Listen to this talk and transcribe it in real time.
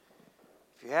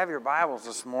If you have your Bibles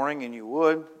this morning, and you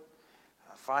would,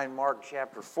 find Mark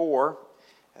chapter 4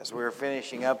 as we're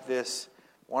finishing up this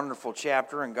wonderful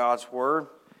chapter in God's Word.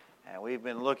 And we've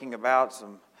been looking about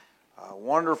some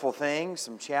wonderful things,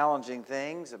 some challenging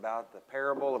things about the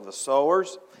parable of the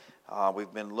sowers.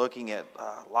 We've been looking at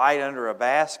light under a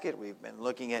basket. We've been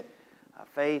looking at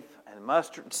faith and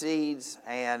mustard seeds.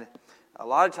 And a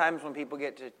lot of times when people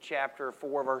get to chapter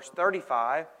 4, verse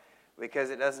 35,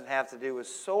 because it doesn't have to do with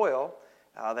soil,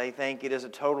 they think it is a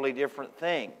totally different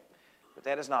thing. But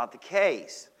that is not the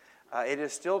case. It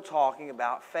is still talking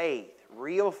about faith,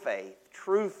 real faith,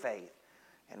 true faith,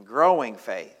 and growing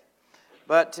faith.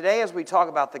 But today, as we talk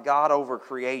about the God over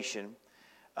creation,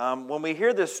 when we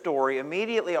hear this story,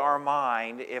 immediately our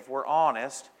mind, if we're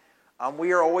honest,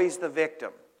 we are always the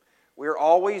victim. We're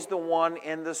always the one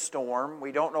in the storm.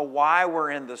 We don't know why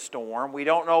we're in the storm. We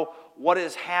don't know what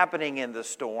is happening in the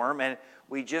storm, and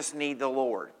we just need the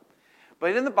Lord.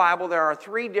 But in the Bible, there are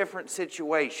three different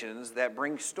situations that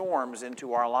bring storms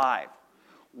into our life.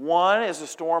 One is a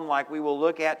storm like we will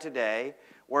look at today,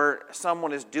 where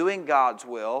someone is doing God's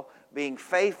will, being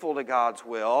faithful to God's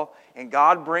will, and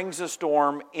God brings a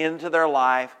storm into their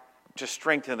life to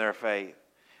strengthen their faith.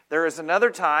 There is another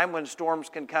time when storms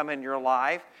can come in your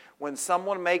life when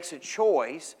someone makes a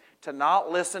choice to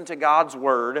not listen to God's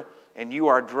word and you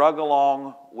are drug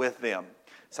along with them.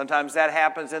 Sometimes that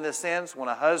happens in the sense when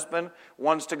a husband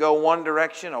wants to go one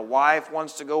direction, a wife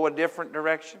wants to go a different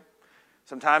direction.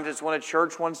 Sometimes it's when a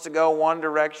church wants to go one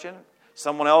direction,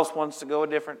 someone else wants to go a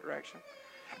different direction.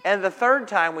 And the third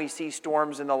time we see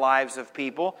storms in the lives of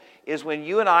people is when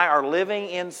you and I are living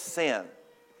in sin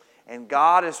and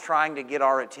God is trying to get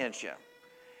our attention.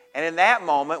 And in that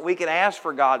moment, we can ask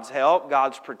for God's help,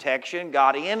 God's protection,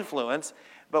 God's influence,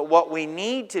 but what we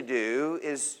need to do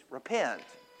is repent.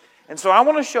 And so I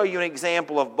want to show you an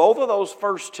example of both of those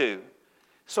first two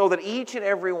so that each and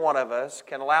every one of us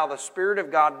can allow the Spirit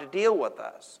of God to deal with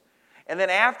us. And then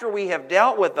after we have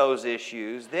dealt with those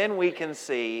issues, then we can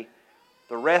see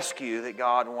the rescue that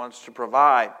God wants to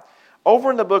provide. Over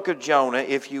in the book of Jonah,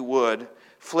 if you would,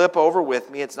 flip over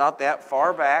with me. It's not that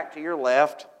far back to your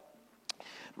left.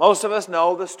 Most of us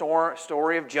know the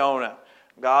story of Jonah.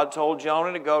 God told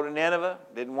Jonah to go to Nineveh.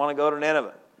 Didn't want to go to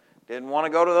Nineveh. Didn't want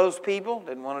to go to those people.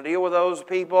 Didn't want to deal with those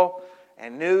people.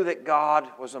 And knew that God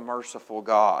was a merciful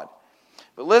God.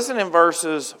 But listen in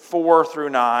verses 4 through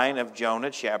 9 of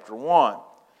Jonah chapter 1.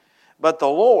 But the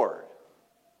Lord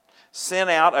sent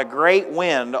out a great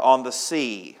wind on the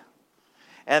sea,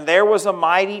 and there was a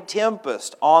mighty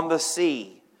tempest on the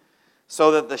sea,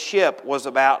 so that the ship was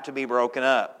about to be broken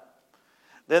up.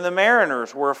 Then the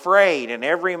mariners were afraid, and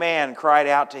every man cried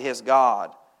out to his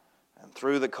God, and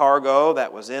threw the cargo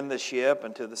that was in the ship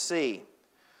into the sea,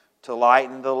 to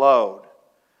lighten the load.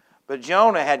 But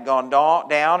Jonah had gone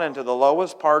down into the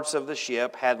lowest parts of the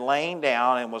ship, had lain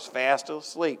down, and was fast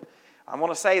asleep. I'm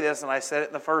going to say this, and I said it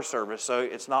in the first service, so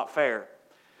it's not fair.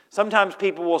 Sometimes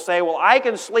people will say, well, I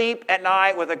can sleep at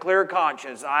night with a clear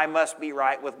conscience. I must be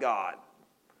right with God.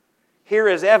 Here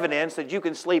is evidence that you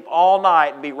can sleep all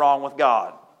night and be wrong with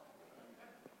God.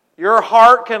 Your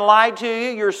heart can lie to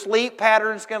you. Your sleep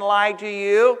patterns can lie to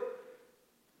you.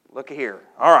 Look here.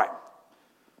 All right.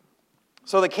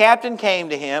 So the captain came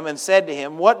to him and said to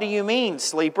him, "What do you mean,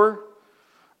 sleeper?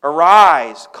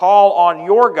 Arise, call on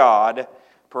your God.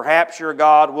 Perhaps your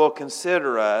God will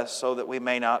consider us so that we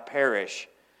may not perish."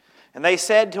 And they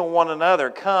said to one another,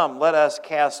 "Come, let us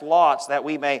cast lots that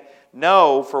we may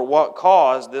know for what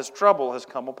cause this trouble has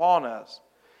come upon us."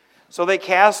 So they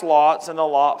cast lots, and the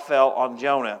lot fell on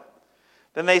Jonah.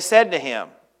 Then they said to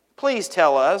him, "Please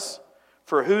tell us,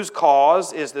 for whose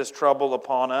cause is this trouble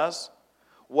upon us?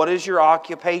 What is your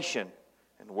occupation,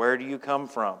 and where do you come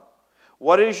from?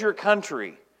 What is your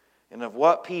country, and of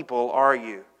what people are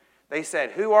you?" They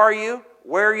said, "Who are you?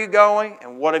 Where are you going?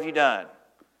 And what have you done?"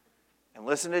 And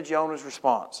listen to Jonah's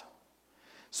response.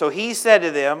 So he said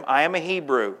to them, "I am a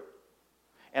Hebrew,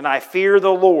 and I fear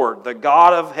the Lord, the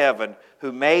God of heaven,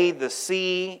 who made the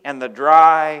sea and the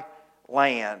dry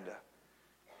land."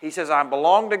 He says, "I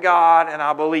belong to God, and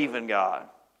I believe in God."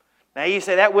 Now you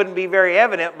say that wouldn't be very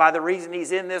evident by the reason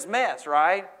he's in this mess,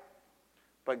 right?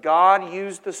 But God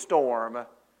used the storm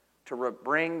to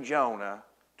bring Jonah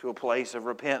to a place of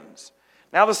repentance.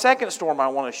 Now the second storm I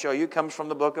want to show you comes from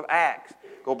the book of Acts.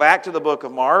 Go back to the book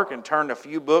of Mark and turn a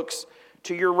few books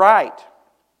to your right.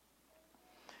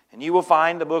 And you will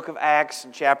find the book of Acts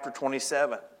in chapter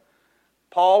 27.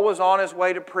 Paul was on his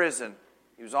way to prison.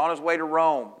 He was on his way to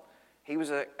Rome. He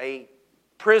was a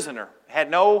prisoner, had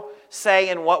no say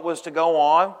in what was to go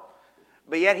on,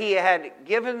 but yet he had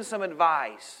given some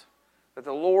advice that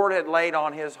the Lord had laid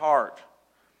on his heart.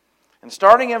 And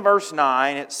starting in verse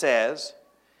 9, it says,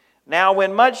 "Now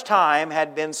when much time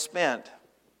had been spent,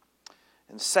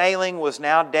 and sailing was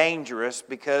now dangerous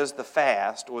because the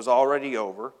fast was already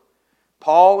over,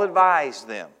 Paul advised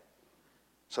them."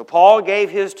 So Paul gave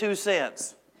his 2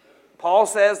 cents. Paul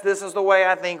says, this is the way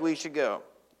I think we should go.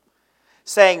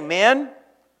 Saying, "Men,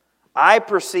 I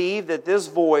perceive that this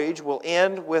voyage will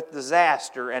end with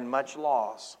disaster and much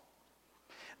loss,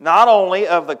 not only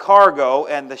of the cargo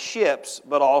and the ships,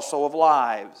 but also of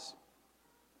lives.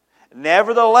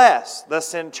 Nevertheless, the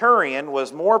centurion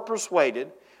was more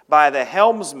persuaded by the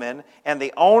helmsman and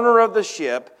the owner of the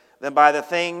ship than by the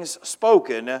things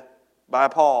spoken by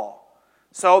Paul."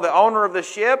 So the owner of the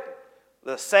ship,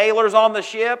 the sailors on the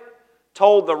ship,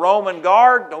 told the Roman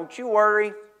guard, "Don't you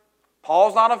worry.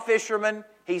 Paul's not a fisherman.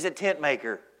 He's a tent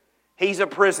maker. He's a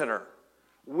prisoner.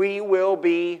 We will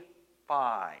be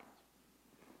fine."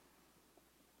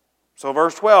 So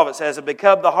verse 12, it says,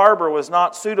 "Because the harbor was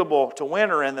not suitable to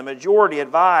winter, and the majority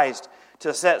advised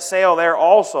to set sail there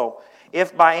also,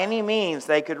 if by any means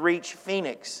they could reach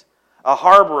Phoenix, a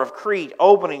harbor of Crete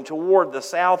opening toward the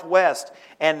southwest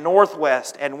and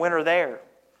northwest, and winter there."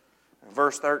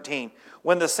 Verse 13,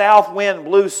 "When the south wind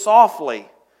blew softly,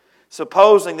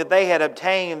 supposing that they had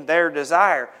obtained their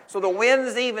desire." So the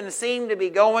winds even seemed to be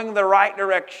going the right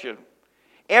direction.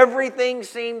 Everything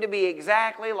seemed to be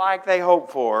exactly like they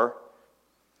hoped for.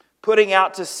 "Putting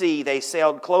out to sea, they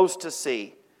sailed close to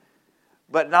sea.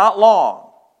 But not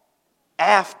long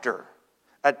after,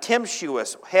 a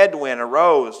tempestuous headwind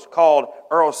arose called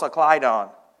Eurocyclidon.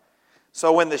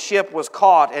 So when the ship was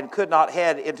caught and could not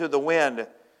head into the wind,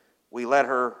 we let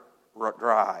her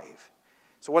drive."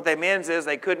 So what that means is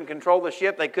they couldn't control the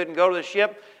ship. They couldn't go to the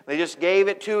ship. They just gave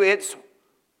it to its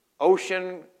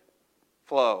ocean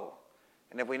flow.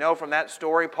 And if we know from that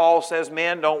story, Paul says,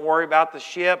 "Men, don't worry about the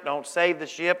ship. Don't save the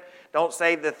ship. Don't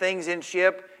save the things in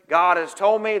ship. God has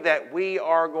told me that we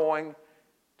are going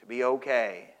to be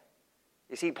okay."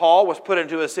 You see, Paul was put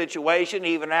into a situation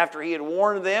even after he had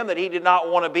warned them that he did not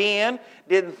want to be in,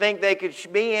 didn't think they could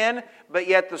be in, but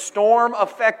yet the storm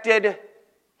affected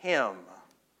him.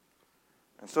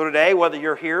 And so today, whether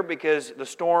you're here because the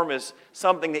storm is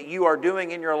something that you are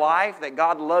doing in your life, that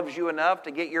God loves you enough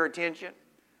to get your attention,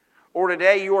 or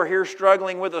today you are here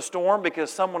struggling with a storm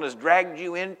because someone has dragged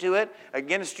you into it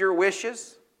against your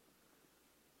wishes,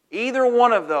 either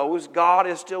one of those, God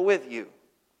is still with you.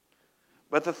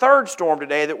 But the third storm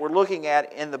today that we're looking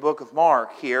at in the book of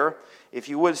Mark here, if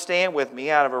you would stand with me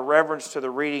out of a reverence to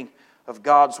the reading of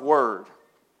God's Word.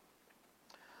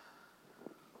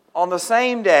 "On the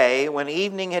same day, when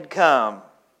evening had come,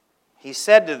 he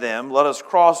said to them, 'Let us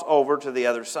cross over to the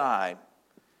other side.'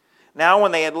 Now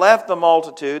when they had left the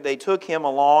multitude, they took him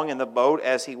along in the boat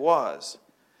as he was,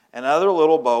 and other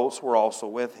little boats were also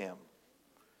with him.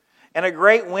 And a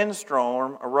great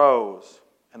windstorm arose,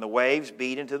 and the waves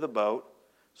beat into the boat,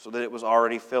 so that it was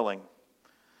already filling.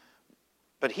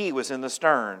 But he was in the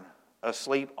stern,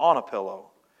 asleep on a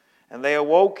pillow. And they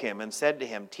awoke him and said to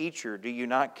him, 'Teacher, do you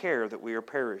not care that we are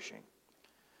perishing?'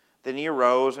 Then he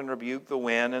arose and rebuked the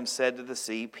wind and said to the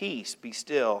sea, 'Peace, be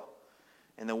still.'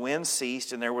 And the wind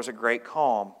ceased, and there was a great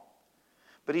calm.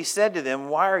 But he said to them,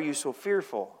 'Why are you so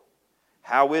fearful?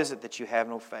 How is it that you have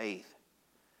no faith?'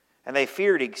 And they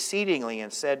feared exceedingly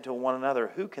and said to one another,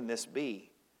 'Who can this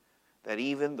be, that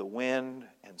even the wind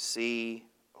and sea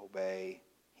obey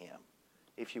him?'"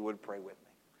 If you would pray with me.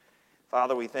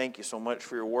 Father, we thank you so much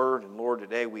for your word. And Lord,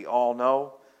 today we all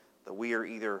know that we are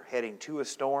either heading to a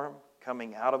storm,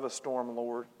 coming out of a storm,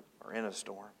 Lord, or in a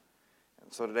storm.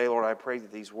 And so today, Lord, I pray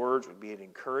that these words would be an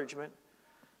encouragement.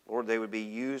 Lord, they would be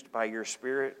used by your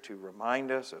Spirit to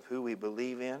remind us of who we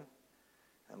believe in.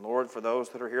 And Lord, for those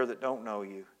that are here that don't know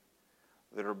you,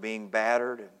 that are being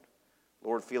battered and,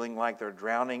 Lord, feeling like they're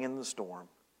drowning in the storm,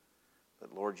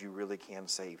 that, Lord, you really can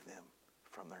save them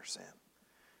from their sin.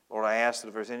 Lord, I ask that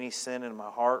if there's any sin in my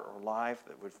heart or life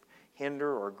that would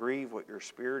hinder or grieve what your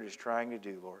Spirit is trying to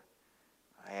do, Lord,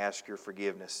 I ask your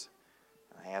forgiveness.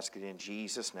 And I ask it in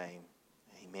Jesus' name.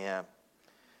 Amen.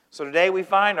 So today we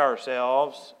find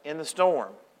ourselves in the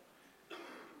storm.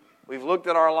 We've looked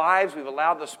at our lives. We've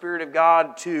allowed the Spirit of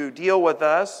God to deal with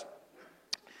us.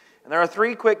 And there are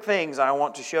three quick things I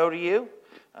want to show to you.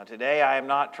 Today I am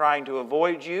not trying to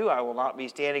avoid you. I will not be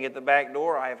standing at the back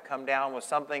door. I have come down with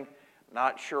something,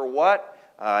 not sure what,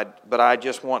 but I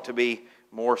just want to be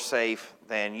more safe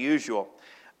than usual.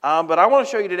 But I want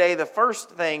to show you today the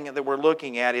first thing that we're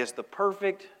looking at is the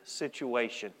perfect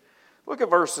situation. Look at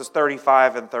verses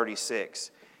 35 and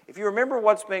 36. If you remember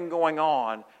what's been going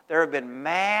on, there have been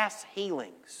mass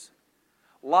healings.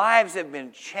 Lives have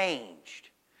been changed.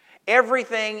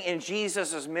 Everything in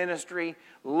Jesus' ministry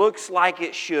looks like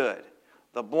it should.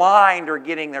 The blind are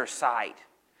getting their sight.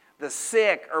 The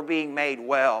sick are being made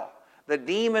well. The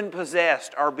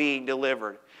demon-possessed are being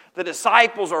delivered. The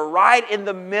disciples are right in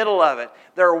the middle of it.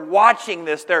 They're watching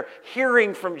this. They're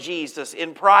hearing from Jesus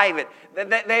in private.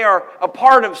 They are a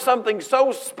part of something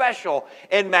so special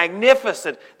and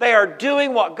magnificent. They are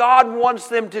doing what God wants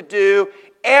them to do.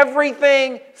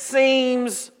 Everything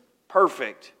seems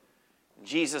perfect.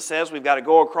 Jesus says we've got to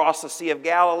go across the Sea of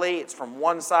Galilee. It's from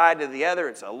one side to the other.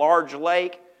 It's a large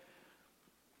lake.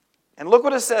 And look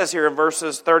what it says here in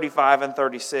verses 35 and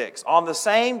 36. On the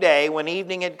same day when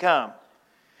evening had come,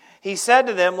 He said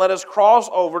to them, "Let us cross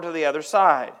over to the other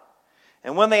side."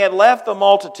 And when they had left the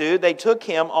multitude, they took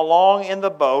Him along in the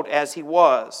boat as He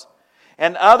was.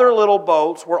 And other little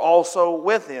boats were also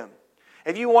with Him.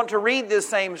 If you want to read this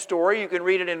same story, you can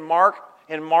read it in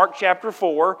Mark chapter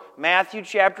 4, Matthew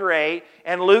chapter 8,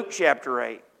 and Luke chapter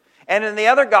 8. And in the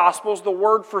other Gospels, the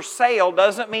word for sail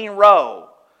doesn't mean row.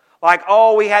 Like,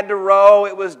 oh, we had to row,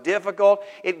 it was difficult.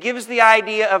 It gives the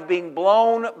idea of being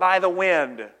blown by the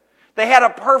wind. They had a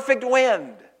perfect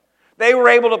wind. They were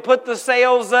able to put the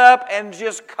sails up and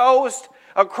just coast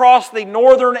across the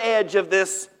northern edge of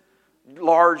this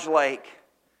large lake.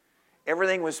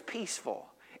 Everything was peaceful.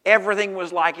 Everything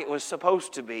was like it was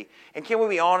supposed to be. And can we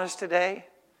be honest today?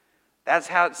 That's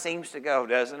how it seems to go,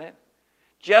 doesn't it?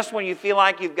 Just when you feel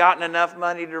like you've gotten enough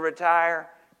money to retire,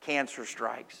 cancer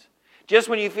strikes. Just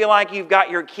when you feel like you've got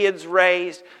your kids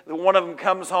raised, one of them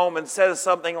comes home and says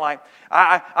something like,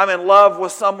 I'm in love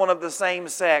with someone of the same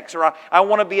sex, or I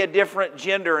want to be a different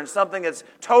gender, and something that's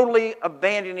totally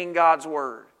abandoning God's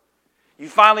Word. You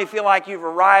finally feel like you've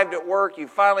arrived at work, you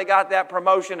finally got that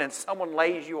promotion, and someone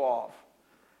lays you off.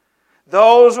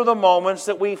 Those are the moments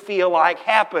that we feel like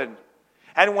happen.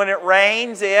 And when it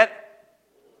rains, it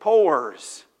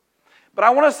pours. But I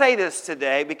want to say this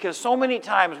today because so many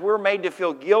times we're made to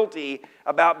feel guilty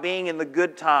about being in the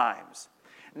good times.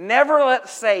 Never let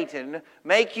Satan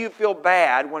make you feel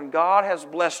bad when God has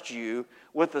blessed you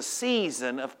with a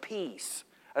season of peace,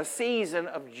 a season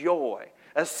of joy,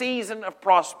 a season of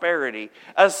prosperity,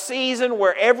 a season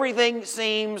where everything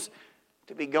seems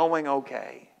to be going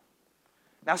okay.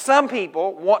 Now, some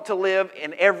people want to live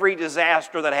in every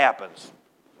disaster that happens.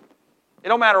 It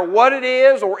don't matter what it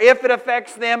is or if it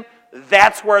affects them,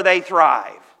 that's where they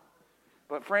thrive.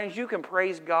 But friends, you can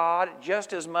praise God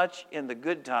just as much in the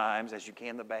good times as you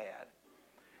can the bad.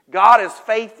 God is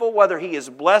faithful whether He is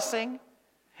blessing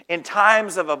in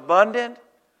times of abundance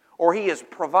or He is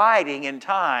providing in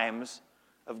times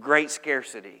of great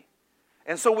scarcity.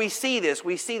 And so we see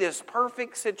this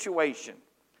perfect situation.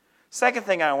 Second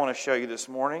thing I want to show you this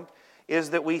morning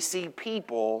is that we see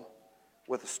people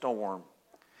with a storm.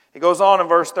 It goes on in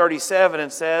verse 37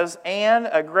 and says, "And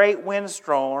a great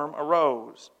windstorm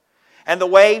arose, and the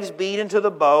waves beat into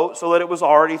the boat so that it was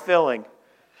already filling.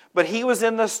 But he was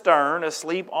in the stern,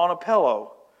 asleep on a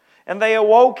pillow. And they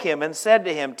awoke him and said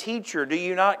to him, 'Teacher, do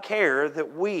you not care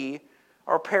that we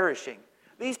are perishing?'"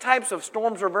 These types of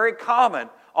storms are very common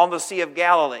on the Sea of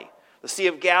Galilee. The Sea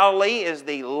of Galilee is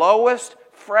the lowest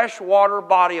freshwater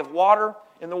body of water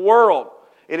in the world.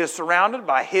 It is surrounded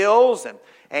by hills,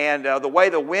 and the way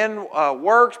the wind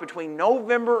works between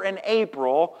November and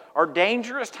April are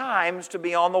dangerous times to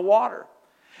be on the water.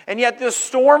 And yet this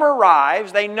storm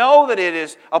arrives. They know that it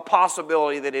is a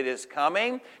possibility that it is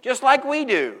coming, just like we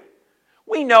do.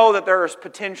 We know that there's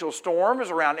potential storms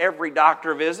around every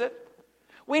doctor visit.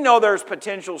 We know there's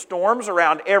potential storms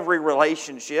around every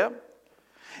relationship.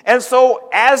 And so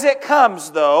as it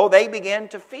comes, though, they begin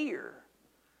to fear.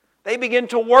 They begin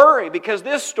to worry because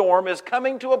this storm is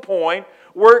coming to a point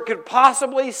where it could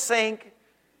possibly sink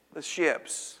the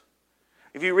ships.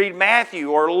 If you read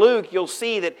Matthew or Luke, you'll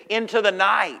see that into the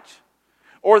night,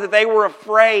 or that they were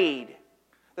afraid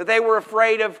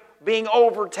of being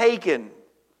overtaken.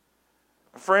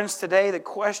 Friends, today the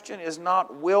question is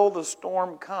not will the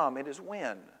storm come, it is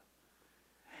when.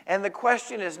 And the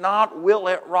question is not will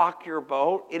it rock your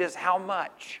boat, it is how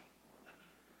much.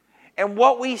 And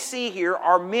what we see here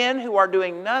are men who are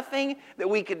doing nothing that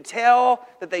we could tell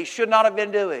that they should not have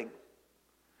been doing.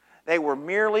 They were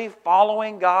merely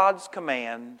following God's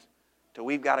command to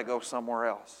we've got to go somewhere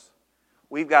else.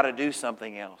 We've got to do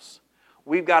something else.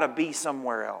 We've got to be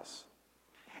somewhere else.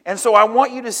 And so I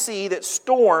want you to see that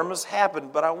storms happen,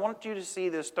 but I want you to see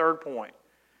this third point.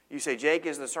 You say, Jake,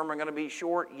 is the sermon going to be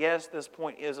short? Yes, this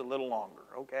point is a little longer,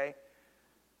 okay?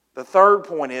 The third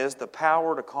point is the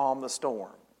power to calm the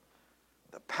storm.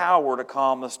 The power to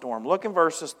calm the storm. Look in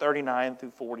verses 39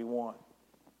 through 41.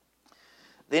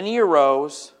 "Then he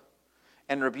arose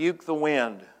and rebuked the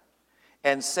wind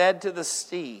and said to the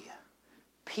sea,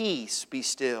 Peace, be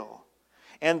still.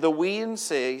 And the wind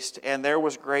ceased, and there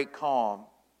was great calm.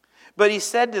 But he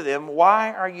said to them,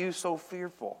 Why are you so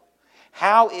fearful?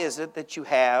 How is it that you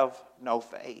have no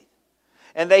faith?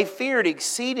 And they feared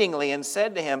exceedingly and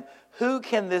said to him, Who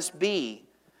can this be,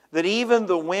 that even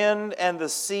the wind and the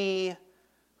sea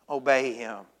obey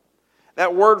him?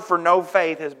 That word for no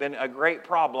faith has been a great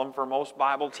problem for most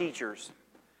Bible teachers.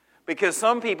 Because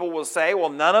some people will say, well,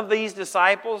 none of these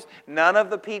disciples, none of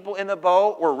the people in the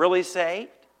boat were really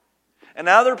saved. And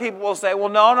other people will say, well,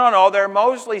 no, they're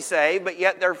mostly saved, but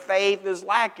yet their faith is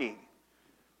lacking.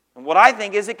 And what I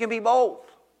think is it can be both.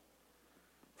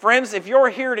 Friends, if you're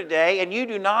here today and you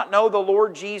do not know the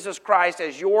Lord Jesus Christ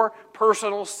as your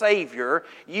personal Savior,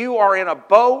 you are in a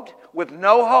boat with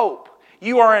no hope.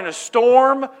 You are in a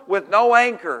storm with no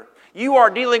anchor. You are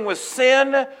dealing with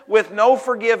sin with no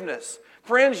forgiveness.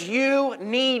 Friends, you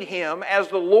need Him as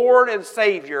the Lord and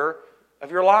Savior of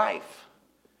your life.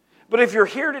 But if you're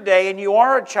here today and you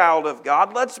are a child of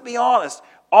God, let's be honest,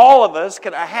 all of us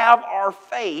can have our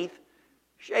faith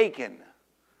shaken.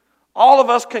 All of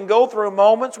us can go through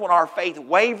moments when our faith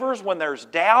wavers, when there's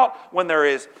doubt, when there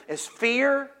is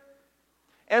fear.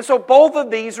 And so both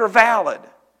of these are valid.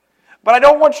 But I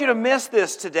don't want you to miss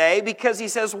this today because he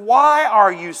says, Why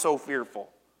are you so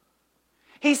fearful?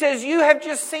 He says, You have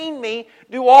just seen me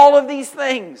do all of these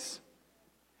things.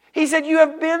 He said, You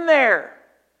have been there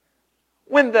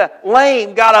when the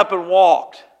lame got up and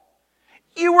walked.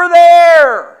 You were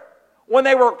there when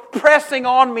they were pressing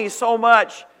on me so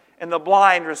much and the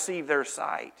blind received their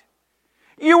sight.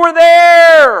 You were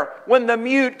there when the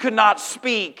mute could not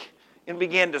speak and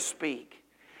began to speak.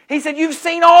 He said, You've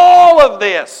seen all of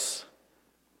this.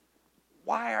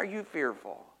 Why are you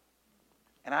fearful?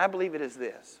 And I believe it is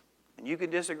this. And you can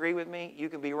disagree with me, you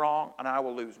can be wrong, and I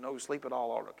will lose no sleep at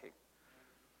all. Okay.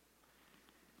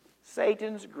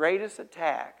 Satan's greatest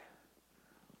attack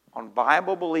on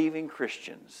Bible-believing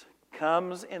Christians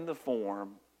comes in the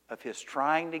form of his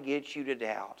trying to get you to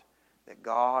doubt that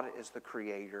God is the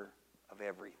creator of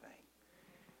everything.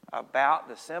 About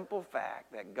the simple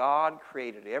fact that God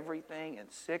created everything in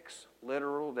 6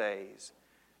 literal days,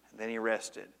 and then He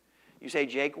rested. You say,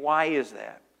 Jake, why is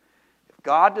that? If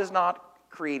God does not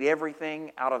create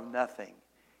everything out of nothing,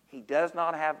 He does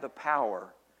not have the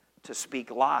power to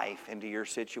speak life into your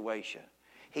situation.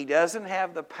 He doesn't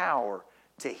have the power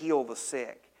to heal the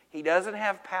sick. He doesn't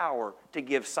have power to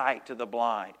give sight to the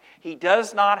blind. He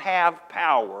does not have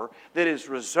power that is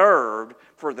reserved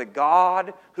for the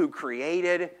God who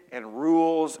created and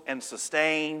rules and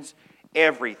sustains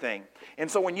everything. And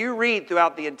so when you read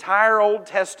throughout the entire Old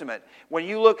Testament, when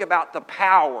you look about the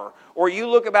power or you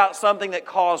look about something that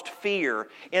caused fear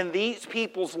in these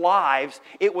people's lives,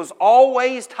 it was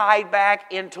always tied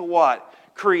back into what?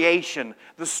 Creation,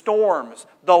 the storms,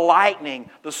 the lightning,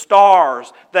 the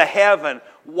stars, the heaven.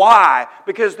 Why?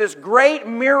 Because this great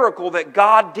miracle that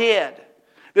God did,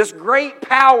 this great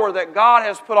power that God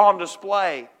has put on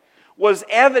display, was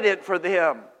evident for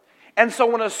them. And so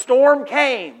when a storm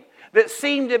came that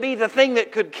seemed to be the thing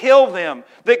that could kill them,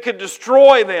 that could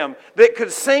destroy them, that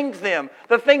could sink them,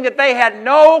 the thing that they had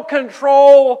no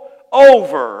control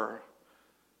over,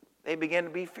 they began to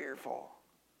be fearful.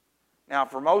 Now,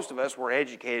 for most of us, we're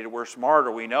educated, we're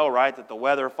smarter. We know, right, that the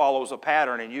weather follows a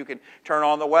pattern, and you can turn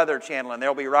on the Weather Channel, and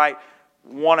they'll be right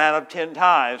 1 out of 10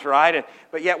 times, right?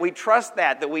 But yet we trust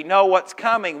that we know what's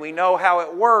coming, we know how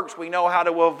it works, we know how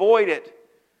to avoid it.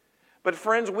 But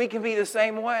friends, we can be the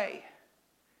same way.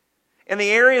 In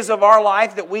the areas of our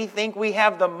life that we think we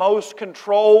have the most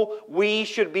control, we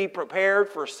should be prepared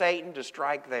for Satan to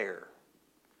strike there.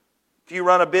 If you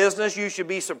run a business, you should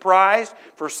be surprised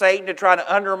for Satan to try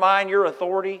to undermine your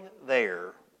authority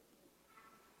there.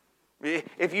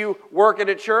 If you work at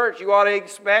a church, you ought to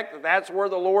expect that that's where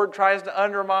the Lord tries to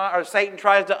undermine, or Satan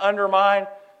tries to undermine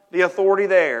the authority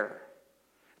there.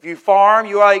 If you farm,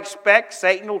 you ought to expect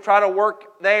Satan will try to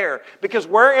work there. Because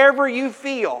wherever you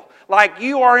feel like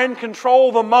you are in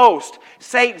control the most,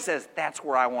 Satan says, that's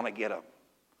where I want to get him.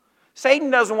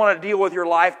 Satan doesn't want to deal with your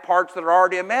life parts that are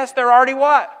already a mess. They're already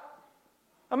what?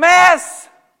 A mess.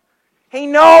 He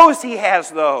knows he has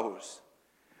those.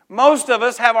 Most of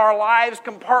us have our lives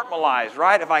compartmentalized,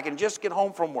 right? If I can just get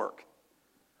home from work.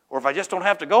 Or if I just don't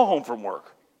have to go home from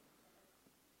work.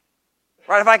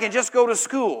 Right? If I can just go to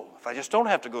school. If I just don't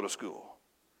have to go to school.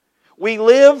 We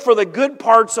live for the good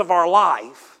parts of our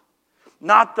life,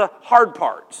 not the hard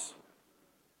parts.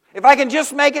 If I can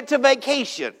just make it to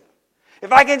vacation.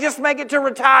 If I can just make it to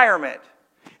retirement.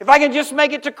 If I can just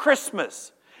make it to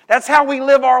Christmas. That's how we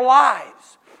live our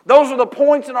lives. Those are the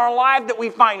points in our life that we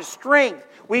find strength.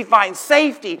 We find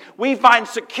safety. We find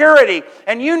security.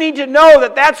 And you need to know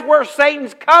that that's where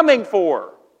Satan's coming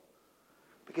for.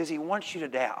 Because he wants you to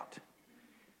doubt.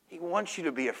 He wants you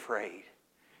to be afraid.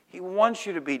 He wants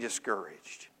you to be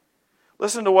discouraged.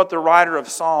 Listen to what the writer of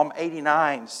Psalm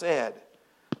 89 said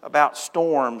about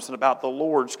storms and about the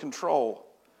Lord's control.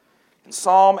 In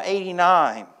Psalm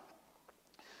 89,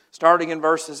 starting in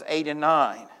verses 8 and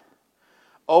 9,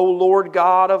 O Lord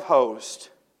God of hosts,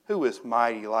 who is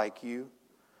mighty like you?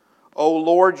 O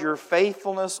Lord, your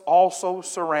faithfulness also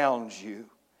surrounds you.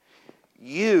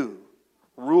 You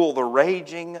rule the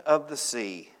raging of the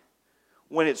sea.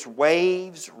 When its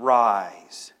waves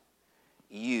rise,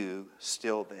 you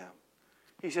still them.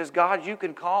 He says, God, you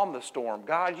can calm the storm.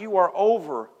 God, you are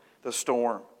over the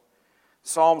storm.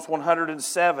 Psalms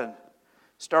 107,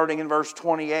 starting in verse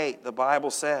 28, the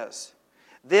Bible says,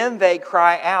 Then they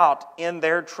cry out in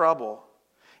their trouble,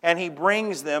 and He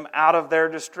brings them out of their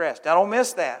distress. Now don't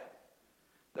miss that.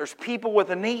 There's people with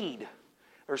a need.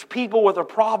 There's people with a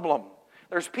problem.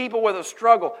 There's people with a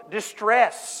struggle,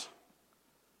 distress.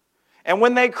 And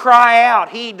when they cry out,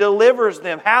 He delivers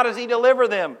them. How does He deliver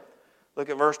them? Look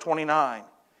at verse 29.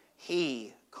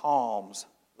 He calms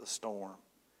the storm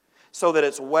so that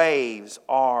its waves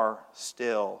are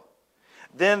still.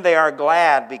 Then they are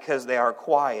glad because they are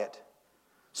quiet.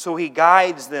 So He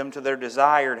guides them to their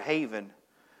desired haven.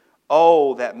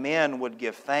 Oh, that men would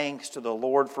give thanks to the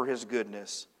Lord for His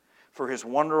goodness, for His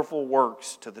wonderful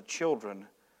works to the children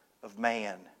of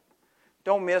man.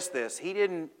 Don't miss this. He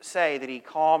didn't say that He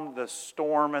calmed the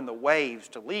storm and the waves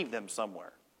to leave them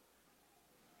somewhere.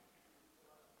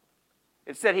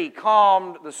 It said He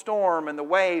calmed the storm and the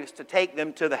waves to take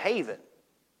them to the haven.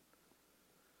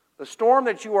 The storm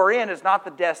that you are in is not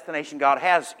the destination God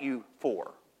has you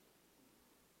for.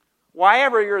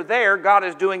 Wherever you're there, God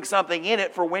is doing something in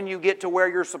it for when you get to where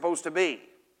you're supposed to be.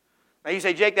 Now you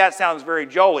say, Jake, that sounds very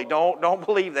jolly. Don't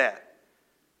believe that.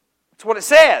 That's what it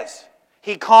says.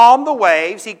 He calmed the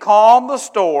waves, He calmed the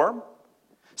storm,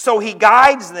 so He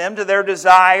guides them to their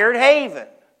desired haven.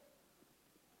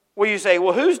 Well, you say,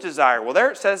 well, whose desire? Well,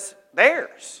 there it says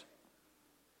theirs.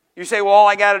 You say, well, all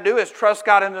I got to do is trust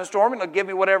God in the storm and He'll give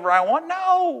me whatever I want.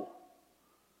 No.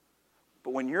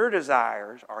 But when your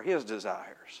desires are His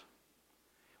desires,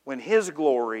 when His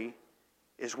glory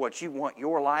is what you want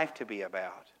your life to be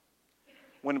about,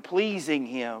 when pleasing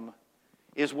Him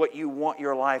is what you want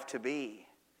your life to be,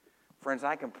 friends,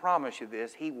 I can promise you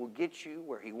this, He will get you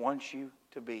where He wants you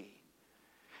to be.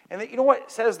 And you know what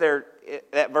it says there?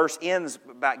 That verse ends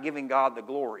about giving God the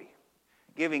glory,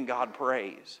 giving God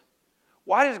praise.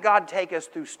 Why does God take us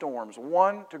through storms?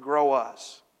 One, to grow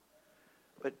us.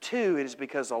 But two, it is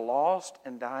because a lost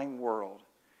and dying world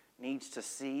needs to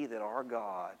see that our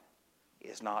God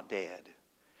is not dead.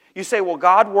 You say, well,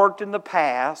 God worked in the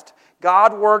past.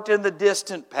 God worked in the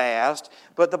distant past.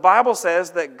 But the Bible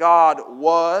says that God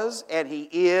was, and He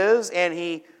is, and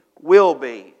He will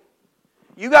be.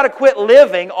 You got to quit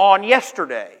living on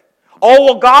yesterday. Oh,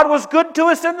 well, God was good to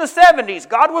us in the 70s.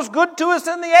 God was good to us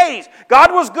in the 80s.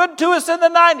 God was good to us in the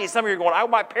 90s. Some of you are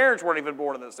going, my parents weren't even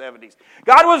born in the 70s.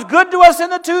 God was good to us in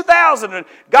the 2000s. And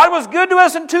God was good to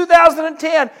us in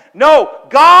 2010. No,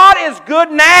 God is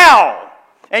good now.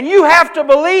 And you have to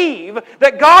believe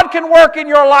that God can work in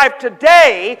your life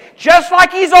today just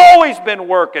like He's always been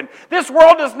working. This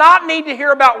world does not need to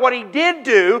hear about what He did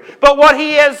do, but what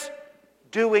He is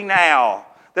doing now.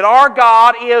 That our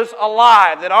God is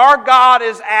alive, that our God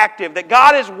is active, that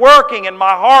God is working in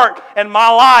my heart and my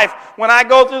life when I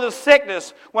go through the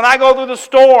sickness, when I go through the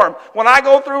storm, when I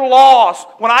go through loss,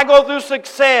 when I go through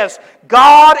success.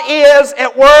 God is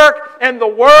at work and the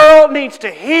world needs to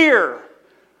hear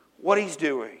what He's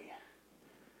doing.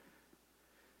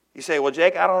 You say, well,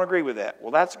 Jake, I don't agree with that.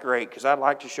 Well, that's great, because I'd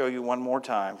like to show you one more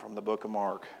time from the book of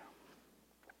Mark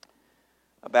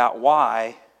about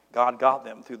why God got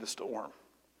them through the storm.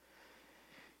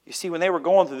 You see, when they were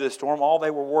going through this storm, all they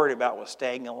were worried about was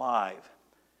staying alive.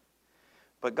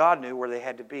 But God knew where they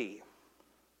had to be.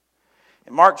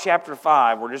 In Mark chapter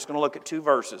 5, we're just going to look at 2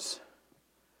 verses.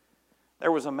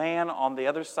 There was a man on the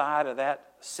other side of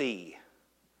that sea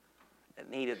that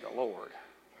needed the Lord.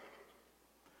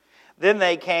 Then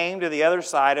they came to the other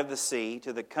side of the sea,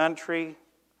 to the country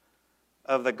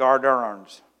of the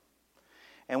Gadarenes.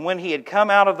 And when he had come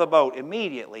out of the boat,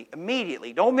 immediately,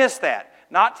 don't miss that.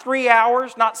 Not 3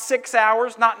 hours, not 6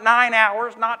 hours, not 9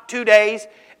 hours, not 2 days.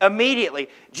 Immediately,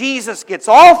 Jesus gets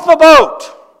off the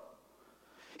boat.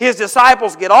 His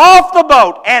disciples get off the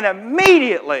boat, and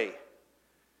immediately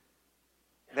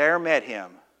there met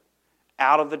Him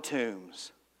out of the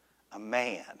tombs a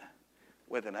man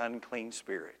with an unclean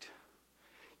spirit.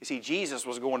 You see, Jesus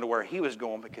was going to where he was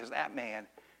going because that man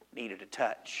needed a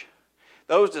touch.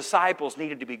 Those disciples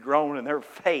needed to be grown in their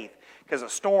faith because a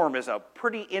storm is a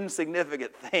pretty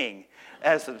insignificant thing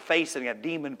as to facing a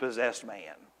demon-possessed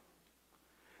man.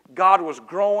 God was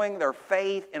growing their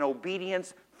faith and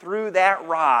obedience through that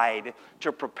ride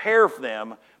to prepare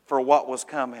them for what was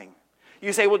coming.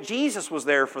 You say, well, Jesus was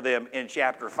there for them in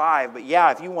chapter 5. But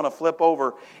yeah, if you want to flip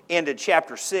over into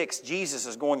chapter 6, Jesus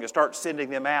is going to start sending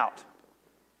them out.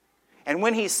 And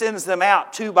when he sends them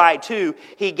out 2 by 2,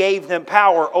 he gave them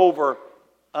power over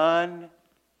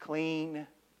unclean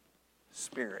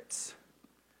spirits.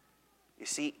 You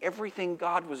see, everything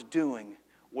God was doing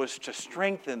was to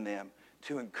strengthen them,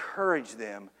 to encourage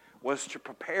them, was to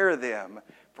prepare them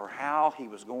for how he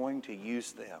was going to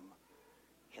use them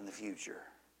in the future.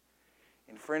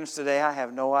 And friends, today I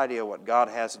have no idea what God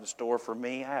has in store for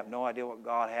me. I have no idea what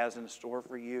God has in store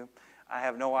for you. I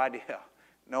have no idea.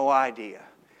 No idea.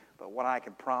 But what I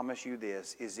can promise you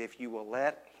this is if you will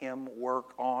let him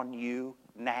work on you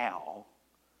now,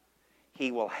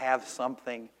 he will have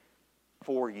something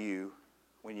for you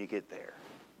when you get there.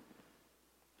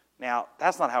 Now,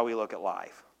 that's not how we look at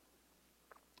life.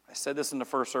 I said this in the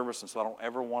first service, and so I don't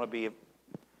ever want to be...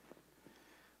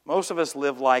 Most of us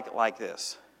live like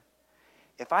this.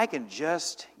 If I can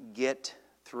just get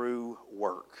through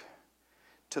work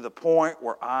to the point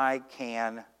where I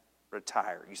can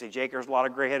retire. You say, Jake, there's a lot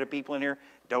of gray-headed people in here.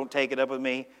 Don't take it up with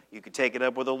me. You can take it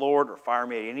up with the Lord or fire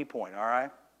me at any point, all right?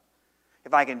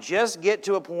 If I can just get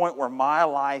to a point where my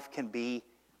life can be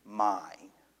mine.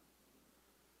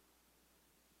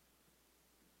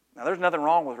 Now, there's nothing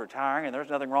wrong with retiring and there's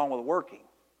nothing wrong with working.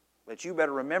 But you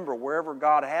better remember, wherever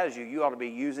God has you, you ought to be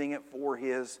using it for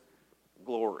his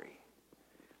glory.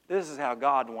 This is how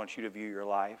God wants you to view your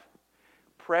life.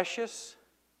 Precious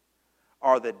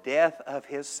are the death of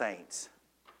his saints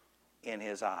in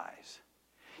his eyes.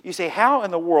 You say, how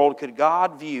in the world could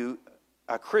God view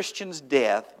a Christian's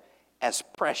death as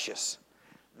precious?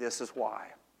 This is why.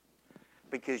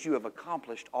 Because you have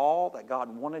accomplished all that God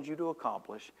wanted you to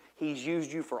accomplish. He's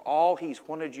used you for all he's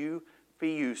wanted you to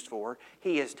be used for.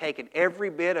 He has taken every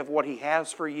bit of what he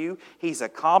has for you. He's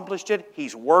accomplished it.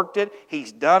 He's worked it.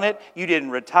 He's done it. You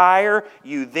didn't retire.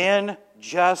 You then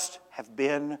just have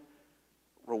been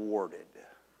rewarded.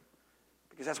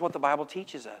 Because that's what the Bible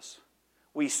teaches us.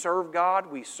 We serve God,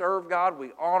 we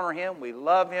honor him, we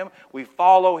love him, we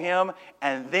follow him,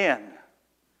 and then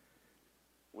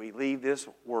we leave this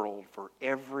world for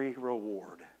every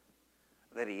reward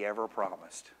that he ever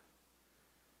promised.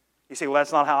 You say, well,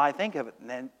 that's not how I think of it. And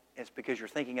then it's because you're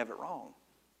thinking of it wrong.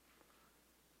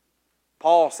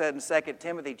 Paul said in 2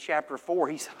 Timothy chapter 4,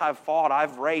 he said, I've fought,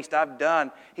 I've raced, I've done.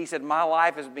 He said, my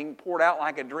life is being poured out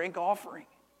like a drink offering.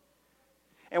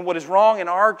 And what is wrong in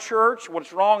our church,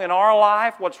 what's wrong in our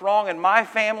life, what's wrong in my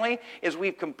family is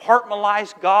we've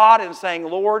compartmentalized God and saying,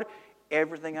 Lord,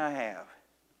 everything I have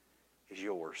is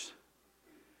yours.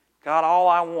 God, all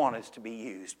I want is to be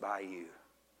used by you.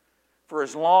 For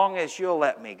as long as you'll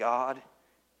let me, God,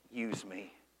 use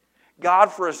me.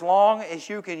 God, for as long as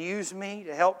you can use me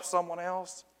to help someone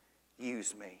else,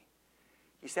 use me.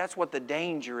 You see, that's what the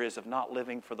danger is of not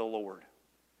living for the Lord.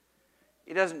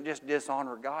 It doesn't just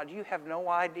dishonor God. You have no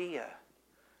idea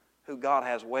who God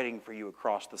has waiting for you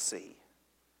across the sea.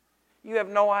 You have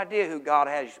no idea who God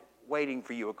has waiting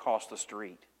for you across the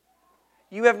street.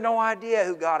 You have no idea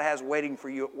who God has waiting for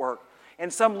you at work.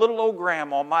 And some little old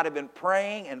grandma might have been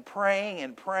praying and praying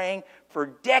and praying for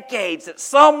decades that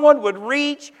someone would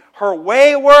reach her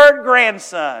wayward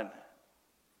grandson.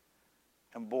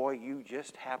 And boy, you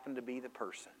just happen to be the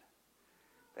person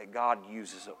that God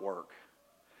uses at work.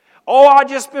 Oh, I've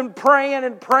just been praying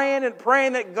and praying and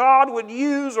praying that God would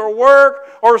use or work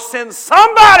or send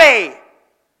somebody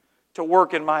to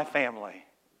work in my family.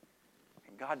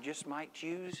 And God just might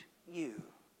choose you.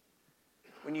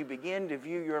 When you begin to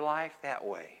view your life that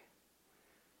way,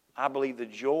 I believe the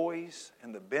joys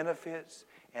and the benefits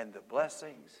and the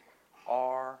blessings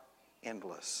are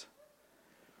endless.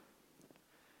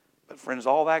 But friends,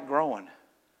 all that growing,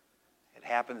 it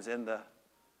happens in the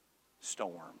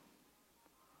storm.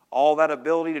 All that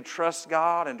ability to trust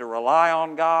God and to rely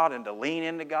on God and to lean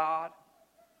into God,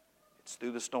 it's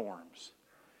through the storms.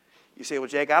 You say, well,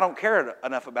 Jake, I don't care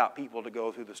enough about people to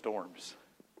go through the storms.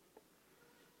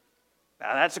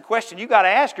 Now, that's a question you got to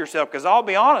ask yourself, because I'll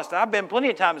be honest, I've been plenty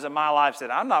of times in my life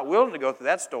said, I'm not willing to go through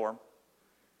that storm.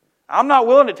 I'm not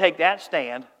willing to take that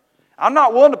stand. I'm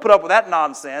not willing to put up with that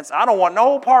nonsense. I don't want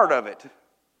no part of it.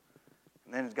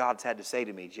 And then God's had to say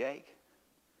to me, Jake,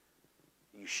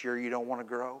 you sure you don't want to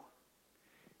grow?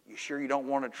 You sure you don't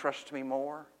want to trust me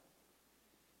more?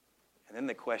 And then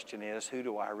the question is, who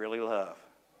do I really love?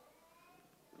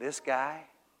 This guy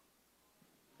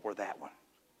or that one?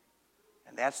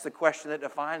 And that's the question that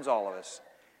defines all of us.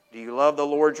 Do you love the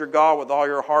Lord your God with all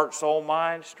your heart, soul,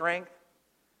 mind, strength?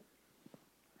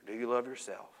 Or do you love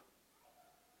yourself?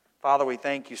 Father, we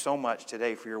thank you so much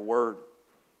today for your word.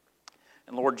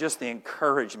 And Lord, just the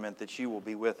encouragement that you will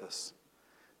be with us.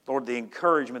 Lord, the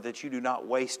encouragement that you do not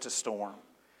waste a storm.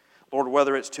 Lord,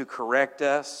 whether it's to correct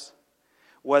us,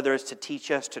 whether it's to teach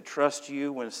us to trust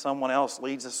you when someone else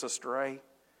leads us astray,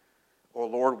 or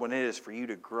Lord, when it is for you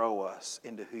to grow us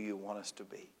into who you want us to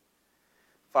be.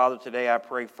 Father, today I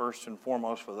pray first and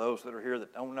foremost for those that are here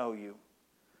that don't know you.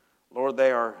 Lord,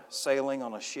 they are sailing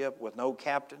on a ship with no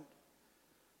captain.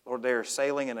 Lord, they are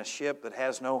sailing in a ship that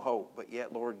has no hope, but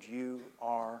yet, Lord, you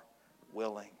are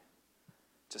willing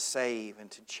to save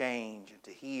and to change and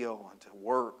to heal and to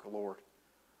work, Lord,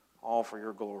 all for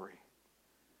your glory.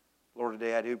 Lord,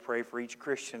 today I do pray for each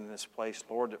Christian in this place,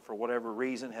 Lord, that for whatever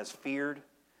reason has feared,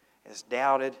 has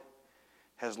doubted,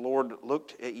 has, Lord,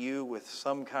 looked at you with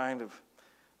some kind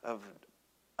of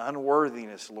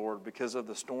unworthiness, Lord, because of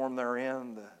the storm they're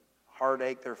in, the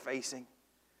heartache they're facing.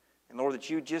 And Lord, that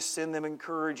you just send them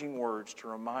encouraging words to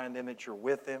remind them that you're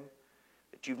with them,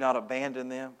 that you've not abandoned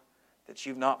them, that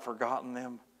you've not forgotten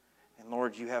them. And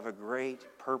Lord, you have a great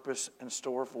purpose in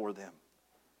store for them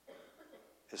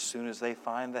as soon as they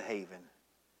find the haven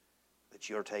that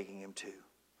you're taking them to.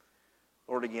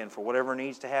 Lord, again, for whatever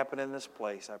needs to happen in this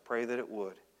place, I pray that it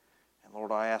would. And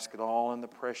Lord, I ask it all in the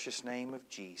precious name of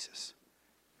Jesus.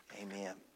 Amen.